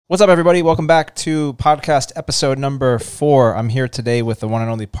What's up, everybody? Welcome back to podcast episode number 4. I'm here today with the one and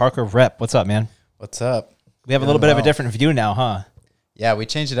only Parker Rep. What's up, man? What's up? We have a little bit of a different view now, huh? Yeah, we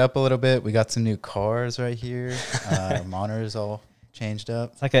changed it up a little bit. We got some new cars right here. Our monitors all changed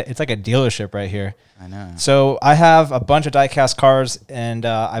up. It's like a dealership right here. I know. So I have a bunch of diecast cars, and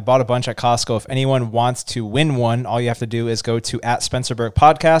I bought a bunch at Costco. If anyone wants to win one, all you have to do is go to @SpencerBurke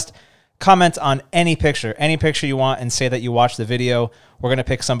Podcast, comment on any picture you want, and say that you watched the video. We're going to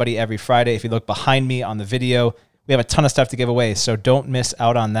pick somebody every Friday. If you look behind me on the video, we have a ton of stuff to give away, so don't miss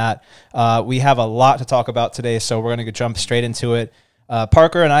out on that. We have a lot to talk about today, so we're going to jump straight into it.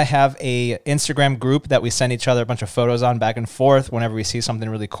 Parker and I have a Instagram group that we send each other a bunch of photos on back and forth whenever we see something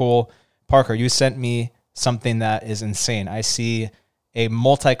really cool. Parker, you sent me something that is insane. I see a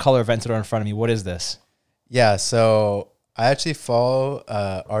multicolor Aventador in front of me. What is this? Yeah, so I actually follow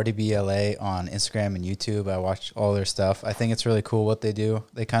RDBLA on Instagram and YouTube. I watch all their stuff. I think it's really cool what they do.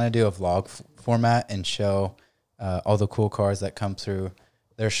 They kind of do a vlog format and show all the cool cars that come through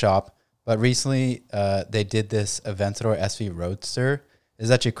their shop. But recently, they did this Aventador SV Roadster. This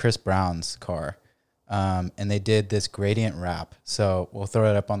is actually Chris Brown's car. And they did this gradient wrap. So we'll throw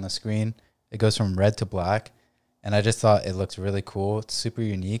it up on the screen. It goes from red to black. And I just thought it looks really cool. It's super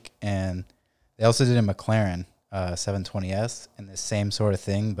unique. And they also did a McLaren 720S and the same sort of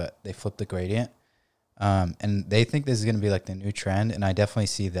thing, but they flipped the gradient. And they think this is going to be like the new trend, and I definitely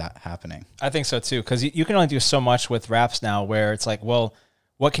see that happening. I think so too, because you can only do so much with wraps now where it's like, well,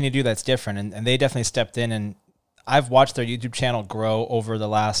 what can you do that's different? And they definitely stepped in, and I've watched their YouTube channel grow over the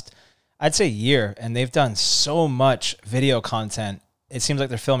last, I'd say, year, and they've done so much video content. It seems like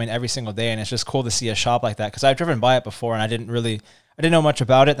they're filming every single day, and it's just cool to see a shop like that, because I've driven by it before, and I didn't know much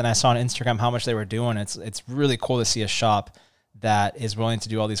about it. Then I saw on Instagram how much they were doing. It's really cool to see a shop that is willing to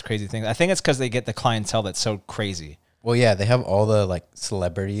do all these crazy things. I think it's because they get the clientele that's so crazy. Well, yeah, they have all the like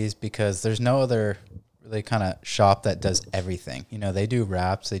celebrities, because there's no other really kind of shop that does everything. You know, they do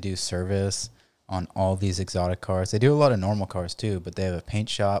wraps, they do service on all these exotic cars. They do a lot of normal cars too, but they have a paint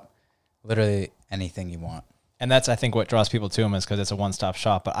shop, literally anything you want. And that's, I think, what draws people to them is because it's a one-stop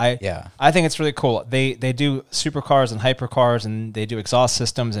shop. But I think it's really cool. They do supercars and hypercars, and they do exhaust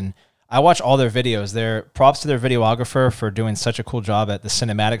systems, and I watch all their videos. They're props to their videographer for doing such a cool job at the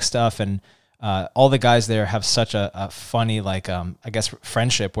cinematic stuff, and all the guys there have such a funny, like, I guess,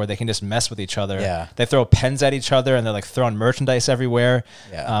 friendship where they can just mess with each other. Yeah. They throw pens at each other, and they're like throwing merchandise everywhere.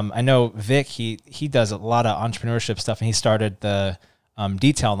 Yeah. I know Vic, he does a lot of entrepreneurship stuff, and he started the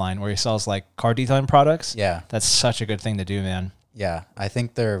detail line where he sells like car detailing products. Yeah. That's such a good thing to do, man. Yeah. I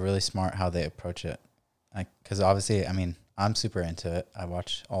think they're really smart how they approach it. Because obviously, I mean, I'm super into it. I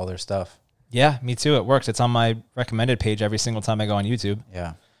watch all their stuff. Yeah, me too. It works. It's on my recommended page every single time I go on YouTube.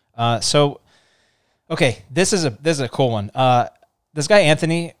 Yeah. Okay, this is a cool one. This guy,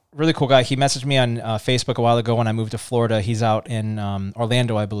 Anthony, really cool guy. He messaged me on Facebook a while ago when I moved to Florida. He's out in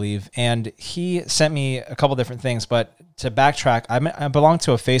Orlando, I believe. And he sent me a couple different things. But to backtrack, I belong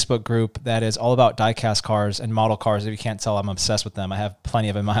to a Facebook group that is all about diecast cars and model cars. If you can't tell, I'm obsessed with them. I have plenty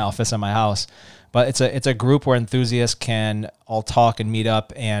of them in my office and my house. But it's a group where enthusiasts can all talk and meet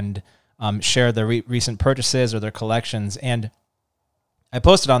up and share their recent purchases or their collections. And I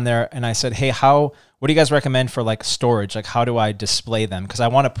posted on there and I said, hey, what do you guys recommend for like storage? Like, how do I display them? Because I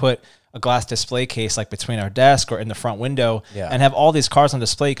want to put a glass display case like between our desk or in the front window and have all these cars on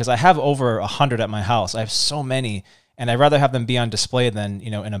display, because I have over 100 at my house. I have so many, and I'd rather have them be on display than,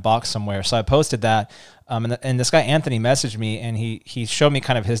 in a box somewhere. So I posted that, and this guy Anthony messaged me, and he showed me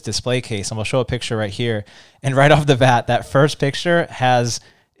kind of his display case, and we'll show a picture right here. And right off the bat, that first picture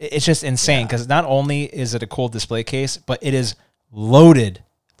it's just insane, because not only is it a cool display case, but it is loaded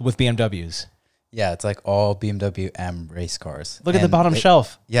with BMWs. Yeah, it's like all BMW M race cars. Look at the bottom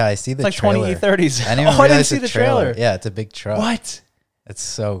shelf. Yeah, I see the it's like trailer. 20 E30s. I didn't see the trailer. Yeah, it's a big truck. What? It's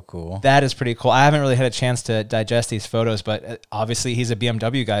so cool. That is pretty cool. I haven't really had a chance to digest these photos, but obviously he's a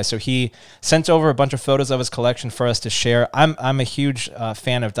BMW guy, so he sent over a bunch of photos of his collection for us to share. I'm a huge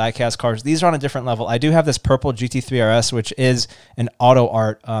fan of diecast cars. These are on a different level. I do have this purple GT3 RS, which is an auto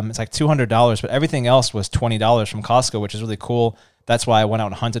art. It's like $200, but everything else was $20 from Costco, which is really cool. That's why I went out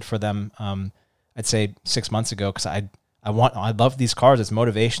and hunted for them. I'd say 6 months ago, because I love these cars. It's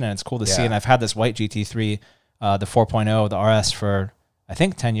motivation, and it's cool to see. And I've had this white GT3, the 4.0, the RS for I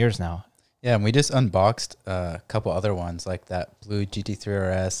think 10 years now. Yeah, and we just unboxed a couple other ones, like that blue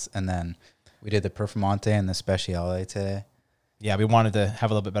GT3 RS, and then we did the Performante and the Speciale today. Yeah, we wanted to have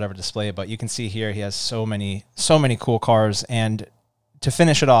a little bit better of a display, but you can see here he has so many cool cars. And to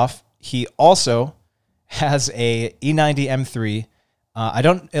finish it off, he also has a E90 M3.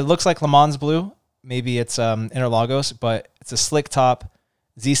 It looks like Le Mans blue. Maybe it's Interlagos, but it's a slick top,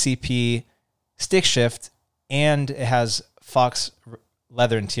 ZCP, stick shift, and it has Fox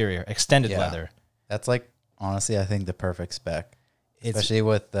leather interior, extended leather. That's like, honestly, I think the perfect spec, It's especially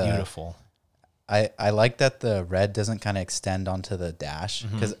with the beautiful. I like that the red doesn't kind of extend onto the dash,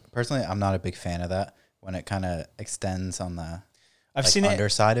 because personally I'm not a big fan of that when it kind of extends on the seen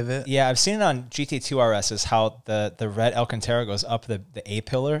underside of it. Yeah, I've seen it on GT2 RSs how the red Alcantara goes up the A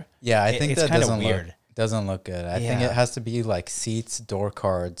pillar. Yeah, I think it's that kind of doesn't weird. Doesn't look good. I think it has to be like seats, door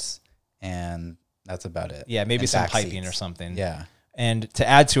cards, and that's about it. Yeah, maybe and some back piping seats. or something. Yeah. And to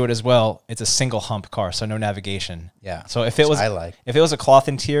add to it as well, it's a single hump car, so no navigation. Yeah. So if it was if it was a cloth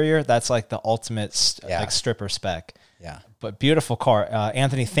interior, that's like the ultimate like stripper spec. Yeah. But beautiful car.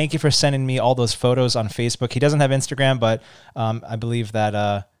 Anthony, thank you for sending me all those photos on Facebook. He doesn't have Instagram, but I believe that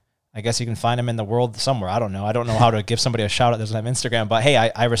I guess you can find him in the world somewhere. I don't know. I don't know how to give somebody a shout out that doesn't have Instagram, but hey,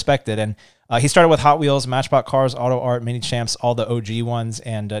 I respect it. And he started with Hot Wheels, Matchbox cars, Auto Art, Mini Champs, all the OG ones,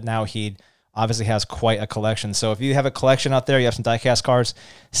 and now he obviously has quite a collection. So if you have a collection out there, you have some diecast cars,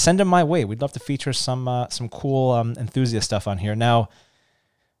 send them my way. We'd love to feature some cool enthusiast stuff on here. Now,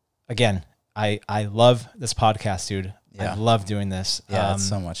 again, I love this podcast, dude. Yeah. I love doing this. Yeah, it's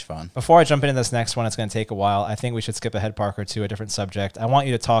so much fun. Before I jump into this next one, it's going to take a while. I think we should skip ahead, Parker, to a different subject. I want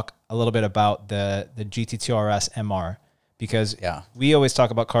you to talk a little bit about the GT2 RS MR, because we always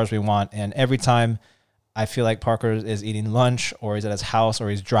talk about cars we want, and every time I feel like Parker is eating lunch or he's at his house or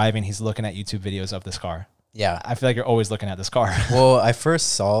he's driving, he's looking at YouTube videos of this car. Yeah. I feel like you're always looking at this car. Well, I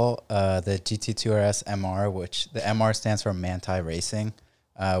first saw the GT2 RS MR, which the MR stands for Manti Racing,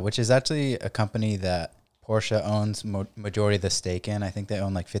 which is actually a company that Porsche owns majority of the stake in. I think they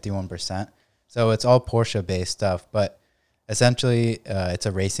own like 51%. So it's all Porsche-based stuff, but essentially it's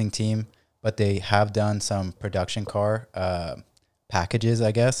a racing team, but they have done some production car packages,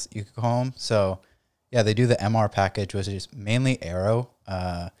 I guess you could call them. So yeah, they do the MR package, which is mainly aero.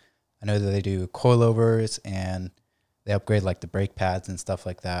 I know that they do coilovers and they upgrade like the brake pads and stuff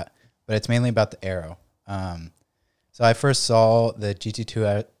like that, but it's mainly about the aero. So I first saw the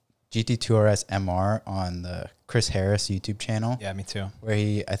GT2 RS MR on the Chris Harris YouTube channel. Yeah, me too.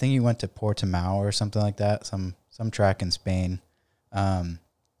 Where I think he went to Portimao or something like that, some track in Spain. And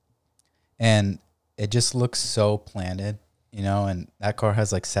it just looks so planted, you know, and that car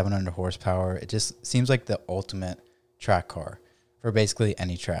has like 700 horsepower. It just seems like the ultimate track car for basically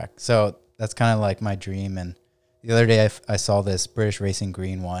any track. So that's kind of like my dream. And the other day I saw this British Racing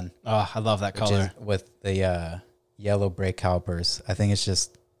Green one. Oh, I love that color. With the yellow brake calipers. I think it's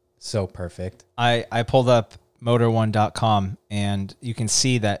just so perfect. I pulled up motor1.com and you can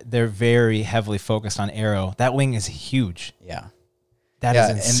see that they're very heavily focused on aero. That wing is huge. Yeah. That is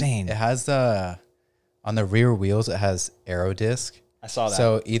insane. It has on the rear wheels, it has aero disc. I saw that.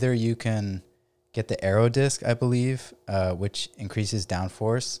 So either you can get the aero disc, I believe, which increases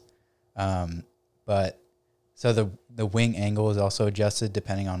downforce. But so the wing angle is also adjusted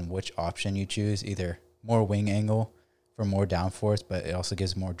depending on which option you choose, either more wing angle for more downforce, but it also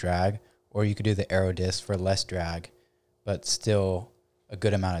gives more drag, or you could do the aero disc for less drag, but still a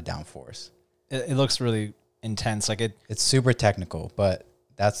good amount of downforce. It looks really intense. Like it's super technical, but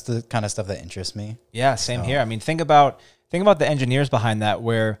that's the kind of stuff that interests me. Yeah, same here. I mean, think about the engineers behind that,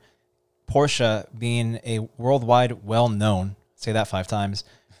 where Porsche, being a worldwide well-known, say that 5 times,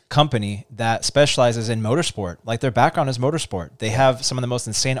 company that specializes in motorsport, like their background is motorsport. They have some of the most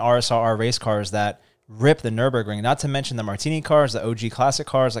insane RSR race cars that rip the Nürburgring, not to mention the Martini cars, the OG classic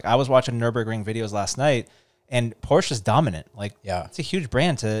cars. Like I was watching Nürburgring videos last night, and Porsche's dominant. Like it's a huge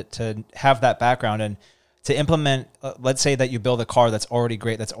brand to have that background and to implement. Let's say that you build a car that's already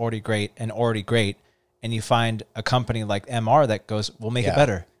great, and you find a company like MR that goes, we'll make it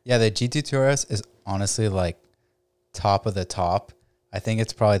better. Yeah, the GT2 RS is honestly like top of the top. I think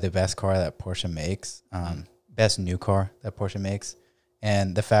it's probably the best car that Porsche makes, best new car that Porsche makes.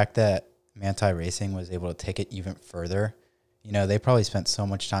 And the fact that Manti Racing was able to take it even further, you know, they probably spent so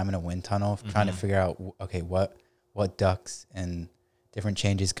much time in a wind tunnel trying to figure out, okay, what ducts and different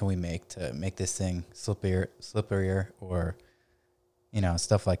changes can we make to make this thing slipperier or, you know,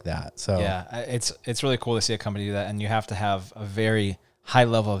 stuff like that. So yeah, it's really cool to see a company do that, and you have to have a very high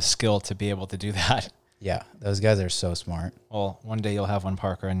level of skill to be able to do that. Yeah, those guys are so smart. Well, one day you'll have one,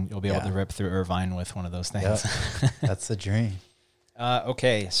 Parker, and you'll be able to rip through Irvine with one of those things. Yep. That's the dream.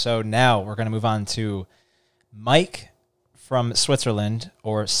 Okay, so now we're going to move on to Mike from Switzerland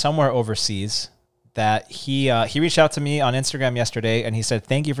or somewhere overseas. That he reached out to me on Instagram yesterday, and he said,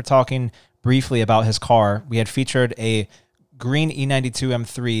 thank you for talking briefly about his car. We had featured a green E92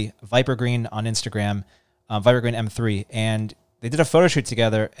 M3, Viper Green on Instagram, Viper Green M3, and they did a photo shoot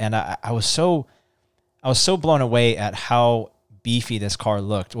together, and I was so blown away at how beefy this car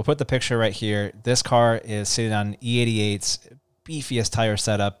looked. We'll put the picture right here. This car is sitting on E88's beefiest tire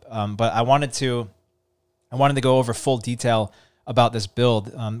setup. But I wanted to go over full detail about this build.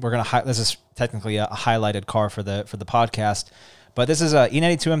 This is technically a highlighted car for the podcast, but this is a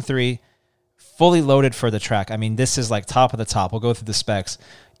E92 M3 fully loaded for the track. I mean, this is like top of the top. We'll go through the specs.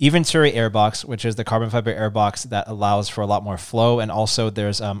 Eventuri airbox, which is the carbon fiber airbox that allows for a lot more flow. And also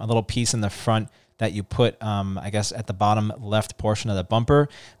there's a little piece in the front that you put, I guess, at the bottom left portion of the bumper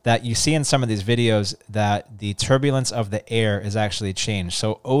that you see in some of these videos that the turbulence of the air is actually changed.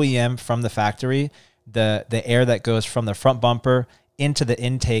 So OEM from the factory, the air that goes from the front bumper into the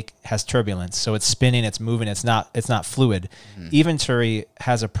intake has turbulence. So it's spinning, it's moving, it's not fluid. Eventuri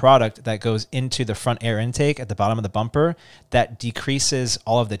has a product that goes into the front air intake at the bottom of the bumper that decreases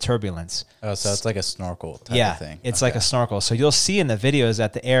all of the turbulence. Oh, so it's like a snorkel type of thing. It's like a snorkel. So you'll see in the videos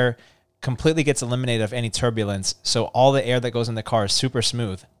that the air completely gets eliminated of any turbulence. So all the air that goes in the car is super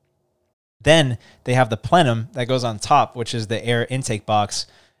smooth. Then they have the plenum that goes on top, which is the air intake box,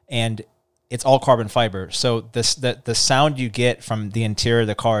 and it's all carbon fiber. So the sound you get from the interior of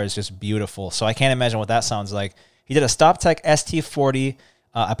the car is just beautiful. So I can't imagine what that sounds like. He did a StopTech ST40.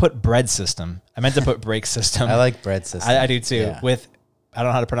 I put bread system. I meant to put brake system. I like bread system. I do too. Yeah. With, I don't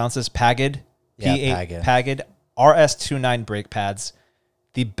know how to pronounce this, Pagid. Yeah, Pagid RS29 brake pads.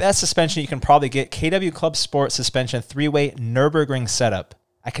 The best suspension you can probably get, KW Club Sport suspension, 3-way Nürburgring setup.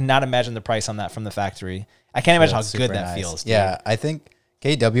 I cannot imagine the price on that from the factory. I can't imagine how good that feels. Dude. Yeah, I think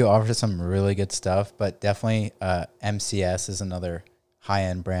KW offers some really good stuff, but definitely MCS is another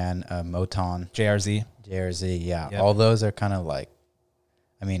high-end brand. Moton. JRZ, yeah. Yep. All those are kind of like,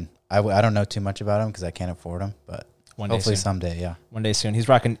 I mean, I don't know too much about them because I can't afford them, but hopefully someday, yeah. One day soon. He's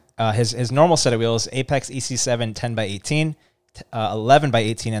rocking his normal set of wheels, Apex EC7 10x18,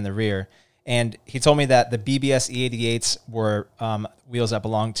 11x18 in the rear. And he told me that the BBS E88s were wheels that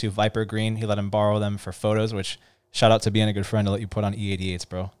belonged to Viper Green. He let him borrow them for photos, which shout out to being a good friend to let you put on E88s,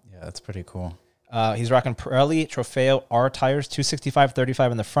 bro. Yeah, that's pretty cool. He's rocking Pirelli Trofeo R tires,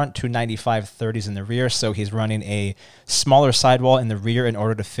 265/35 in the front, 295/30s in the rear. So he's running a smaller sidewall in the rear in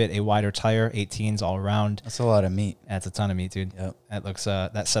order to fit a wider tire, 18s all around. That's a lot of meat. That's a ton of meat, dude. Yep. That looks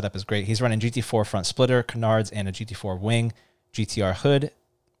that setup is great. He's running GT4 front splitter, canards, and a GT4 wing, GTR hood.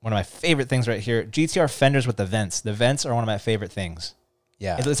 One of my favorite things right here, GTR fenders with the vents. The vents are one of my favorite things.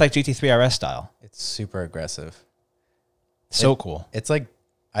 Yeah. It's like GT3 RS style. It's super aggressive. So cool. It's like,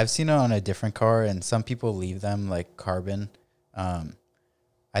 I've seen it on a different car, and some people leave them like carbon.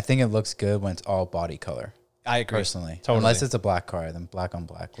 I think it looks good when it's all body color. I agree. Personally. Totally. Unless it's a black car, then black on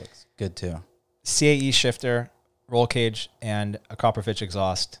black looks good too. CAE shifter, roll cage, and a Copperfitch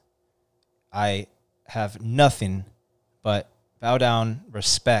exhaust. I have nothing but bow down,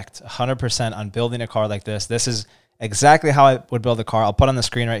 respect, 100% on building a car like this. This is exactly how I would build a car. I'll put on the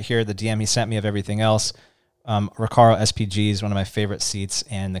screen right here the DM he sent me of everything else. Recaro SPG is one of my favorite seats,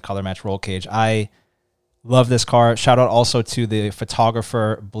 and the color match roll cage. I love this car. Shout out also to the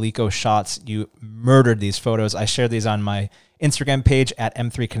photographer Blico Shots. You murdered these photos. I shared these on my Instagram page at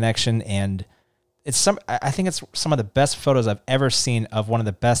M3 Connection, and I think it's some of the best photos I've ever seen of one of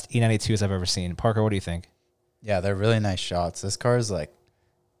the best E92s I've ever seen. Parker, what do you think? Yeah, they're really nice shots. This car is like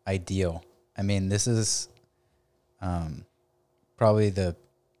ideal. I mean, this is probably the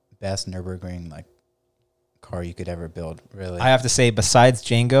best Nürburgring like car you could ever build, really. I have to say, besides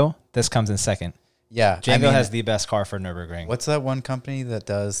Django, this comes in second. Yeah. Django has the best car for Nürburgring. What's that one company that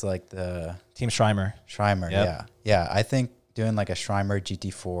does like the... Team Schreimer. Schreimer, Yep. yeah. Yeah, I think doing like a Schreimer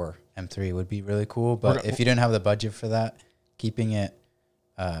GT4 M3 would be really cool, but if you didn't have the budget for that, keeping it,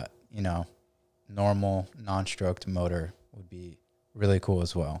 normal, non-stroked motor would be really cool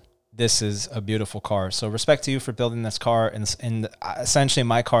as well. This is a beautiful car. So respect to you for building this car. And essentially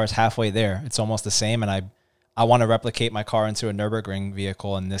my car is halfway there. It's almost the same. And I want to replicate my car into a Nürburgring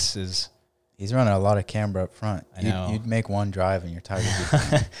vehicle. And this is... He's running a lot of camber up front. I know. You'd make one drive and you're tired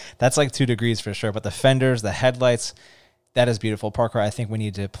of it. That's like 2 degrees for sure. But the fenders, the headlights, that is beautiful. Parker, I think we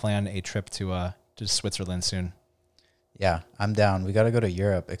need to plan a trip to Switzerland soon. Yeah, I'm down. We got to go to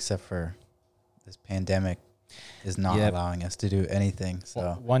Europe, except for this pandemic is not allowing us to do anything. So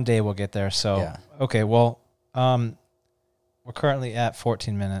well, one day we'll get there. So, yeah. Okay, well, we're currently at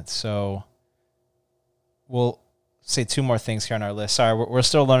 14 minutes. So we'll say 2 more things here on our list. Sorry, we're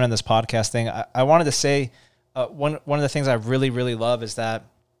still learning this podcast thing. I wanted to say one of the things I really, really love is that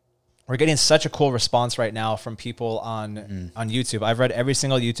we're getting such a cool response right now from people on YouTube. I've read every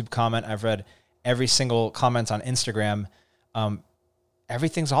single YouTube comment. I've read every single comment on Instagram.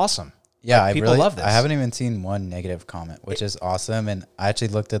 Everything's awesome. Yeah, like, people love this. I haven't even seen one negative comment, which is awesome. And I actually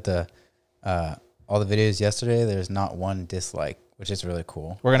looked at all the videos yesterday, there's not one dislike, which is really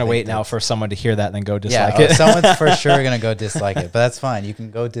cool. We're gonna wait now for someone to hear that and then go dislike yeah, it. Someone's for sure gonna go dislike it, but that's fine. You can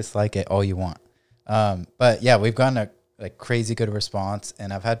go dislike it all you want. But yeah, we've gotten a like crazy good response,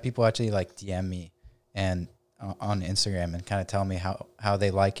 and I've had people actually like DM me and on Instagram and kind of tell me how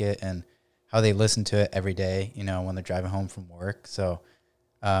they like it and how they listen to it every day, you know, when they're driving home from work. So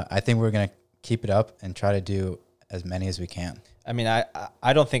I think we're going to keep it up and try to do as many as we can. I mean,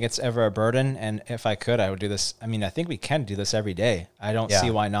 I don't think it's ever a burden. And if I could, I would do this. I mean, I think we can do this every day. I don't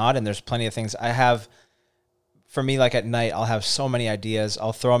see why not. And there's plenty of things I have. For me, like at night, I'll have so many ideas.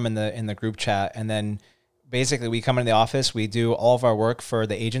 I'll throw them in the group chat. And then basically we come into the office, we do all of our work for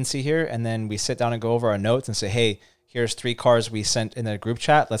the agency here. And then we sit down and go over our notes and say, hey, here's 3 cars we sent in the group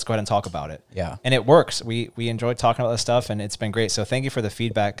chat. Let's go ahead and talk about it. Yeah. And it works. We enjoyed talking about this stuff, and it's been great. So thank you for the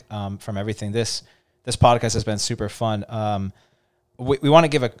feedback from everything. This podcast has been super fun. We want to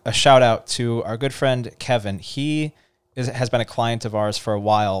give a shout out to our good friend, Kevin. He has been a client of ours for a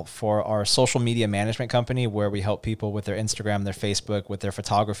while for our social media management company, where we help people with their Instagram, their Facebook, with their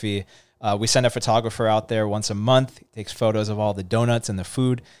photography. We send a photographer out there once a month. He takes photos of all the donuts and the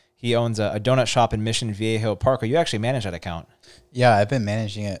food. He owns a donut shop in Mission Viejo. Parker, you actually manage that account. Yeah, I've been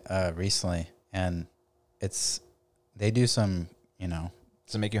managing it recently, and they do some, you know.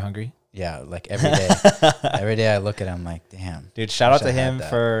 Does it make you hungry? Yeah, like every day. Every day I look at him like, damn. Dude, shout out to him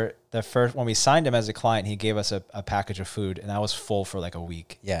for the first, when we signed him as a client, he gave us a package of food, and I was full for like a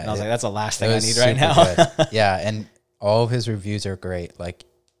week. Yeah. And I was like, that's the last thing I need right now. Yeah, and all of his reviews are great. Like,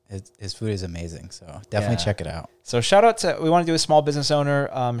 his food is amazing. So definitely check it out. So shout out to, we want to do a small business owner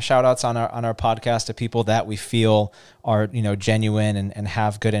shout outs on our podcast to people that we feel are, you know, genuine and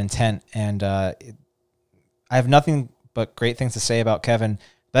have good intent. And I have nothing but great things to say about Kevin.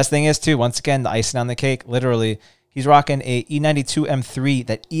 Best thing is too, once again, the icing on the cake, literally, he's rocking a E92 M3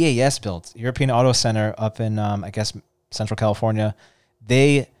 that EAS built, European Auto Center up in, I guess, Central California.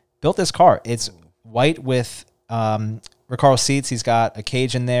 They built this car. It's white with Recaro seats. He's got a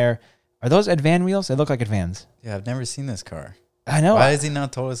cage in there. Are those Advan wheels? They look like Advans. Yeah, I've never seen this car. I know. Why has he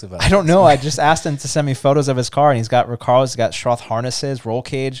not told us about it? I don't know. I just asked him to send me photos of his car, and he's got Recaros. He's got Schroth harnesses, roll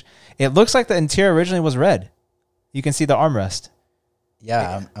cage. It looks like the interior originally was red. You can see the armrest.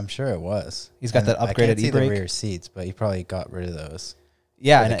 Yeah, I'm sure it was. He's got that upgraded I can't see e-brake. the rear seats, but he probably got rid of those.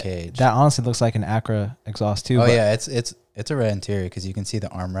 Yeah, the and cage. that honestly looks like an Acura exhaust too. Oh yeah, it's a red interior because you can see the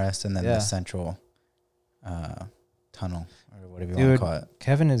armrest and then the central tunnel or whatever you want to call it.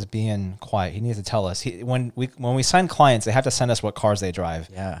 Kevin is being quiet. He needs to tell us. When we sign clients, they have to send us what cars they drive.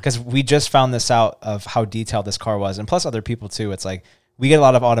 Yeah, because we just found this out of how detailed this car was, and plus other people too. It's like we get a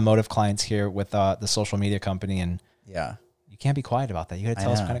lot of automotive clients here with the social media company, and yeah. You can't be quiet about that. You got to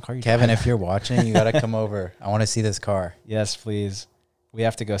tell us what kind of car you Kevin, drive. if you're watching, you got to come over. I want to see this car. Yes, please. We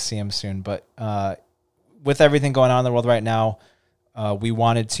have to go see him soon. But with everything going on in the world right now, we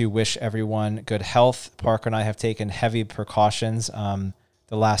wanted to wish everyone good health. Parker and I have taken heavy precautions. The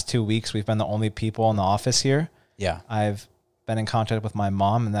last 2 weeks, we've been the only people in the office here. Yeah. I've been in contact with my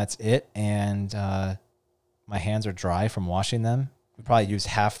mom, and that's it. And my hands are dry from washing them. We probably used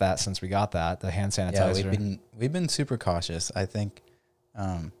half that since we got the hand sanitizer. Yeah, we've been super cautious. I think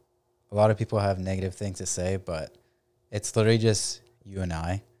a lot of people have negative things to say, but it's literally just you and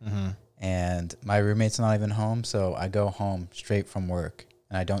I. Mm-hmm. And my roommate's not even home, so I go home straight from work,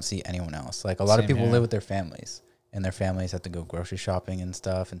 and I don't see anyone else. Like a lot of people live with their families, and their families have to go grocery shopping and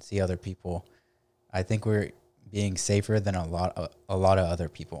stuff and see other people. I think we're being safer than a lot of other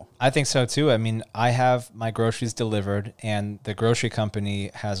people. I think so too. I mean, I have my groceries delivered, and the grocery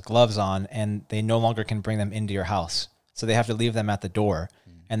company has gloves on, and they no longer can bring them into your house. So they have to leave them at the door,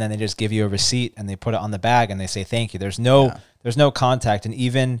 and then they just give you a receipt, and they put it on the bag, and they say thank you. There's no contact. And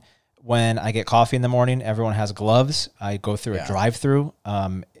even when I get coffee in the morning, everyone has gloves. I go through a drive-through,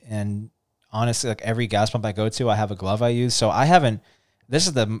 and honestly, like every gas pump I go to, I have a glove I use. So this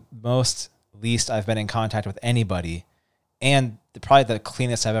is the least I've been in contact with anybody, and probably the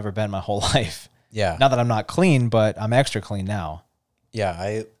cleanest I've ever been my whole life. Yeah. Not that I'm not clean, but I'm extra clean now.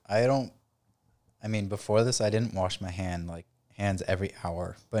 Yeah, I mean, before this, I didn't wash my hands every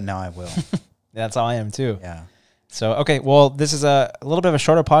hour, but now I will. That's how I am too. Yeah. So, okay, well, this is a little bit of a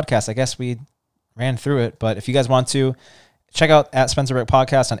shorter podcast. I guess we ran through it, but if you guys want to, check out @SpencerBrick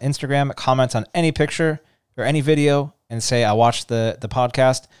Podcast on Instagram, comment on any picture or any video and say, I watched the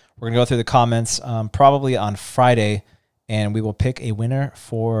podcast. We're going to go through the comments probably on Friday, and we will pick a winner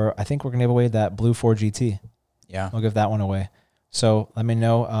for, I think we're going to give away that Blue 4 GT. Yeah. We'll give that one away. So let me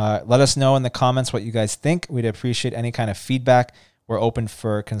know. Let us know in the comments what you guys think. We'd appreciate any kind of feedback. We're open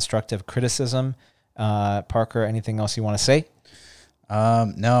for constructive criticism. Parker, anything else you want to say?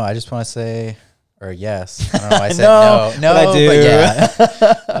 No, I just want to say or yes. I don't know why I said No, no. but I do.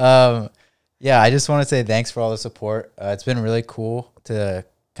 But yeah. Yeah, I just want to say thanks for all the support. It's been really cool to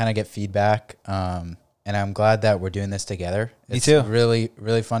kind of get feedback. And I'm glad that we're doing this together. It's too. really,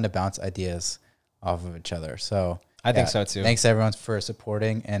 really fun to bounce ideas off of each other. So I think so too. Thanks everyone for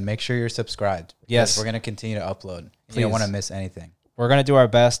supporting, and make sure you're subscribed. Yes. We're going to continue to upload. Please. You don't want to miss anything. We're going to do our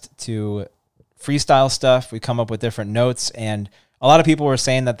best to freestyle stuff. We come up with different notes, and a lot of people were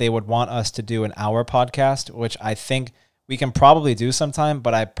saying that they would want us to do an hour podcast, which I think we can probably do sometime,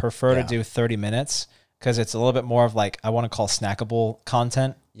 but I prefer to do 30 minutes because it's a little bit more of like, I want to call snackable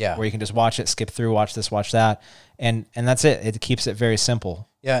content. Yeah. Where you can just watch it, skip through, watch this, watch that. And that's it. It keeps it very simple.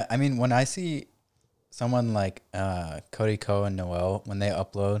 Yeah. I mean, when I see someone like Cody Ko and Noel, when they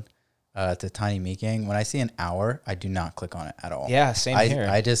upload to Tiny Meeking, when I see an hour, I do not click on it at all. Yeah, same here.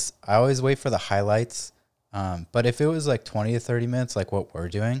 I always wait for the highlights. But if it was like 20 to 30 minutes, like what we're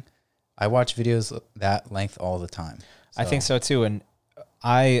doing, I watch videos that length all the time. So. I think so too. And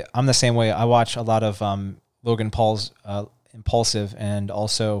I'm the same way. I watch a lot of Logan Paul's Impulsive and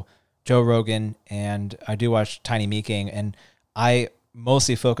also Joe Rogan, and I do watch Tiny Meeking, and I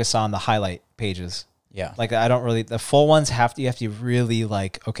mostly focus on the highlight pages. Yeah. Like I don't really, the full ones you have to really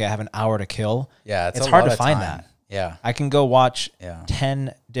like, okay, I have an hour to kill. Yeah. It's hard to find that. Yeah. I can go watch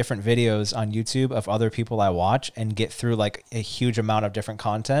 10 different videos on YouTube of other people I watch and get through like a huge amount of different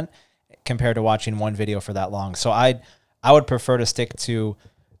content compared to watching one video for that long. So I would prefer to stick to,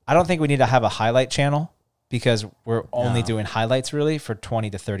 I don't think we need to have a highlight channel because we're only doing highlights really for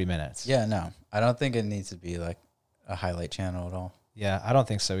 20 to 30 minutes. Yeah, no. I don't think it needs to be like a highlight channel at all. Yeah, I don't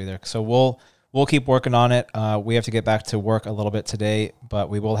think so either. So we'll keep working on it. We have to get back to work a little bit today, but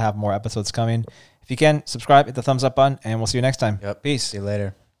we will have more episodes coming. If you can, subscribe, hit the thumbs up button, and we'll see you next time. Yep. Peace. See you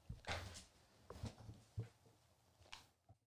later.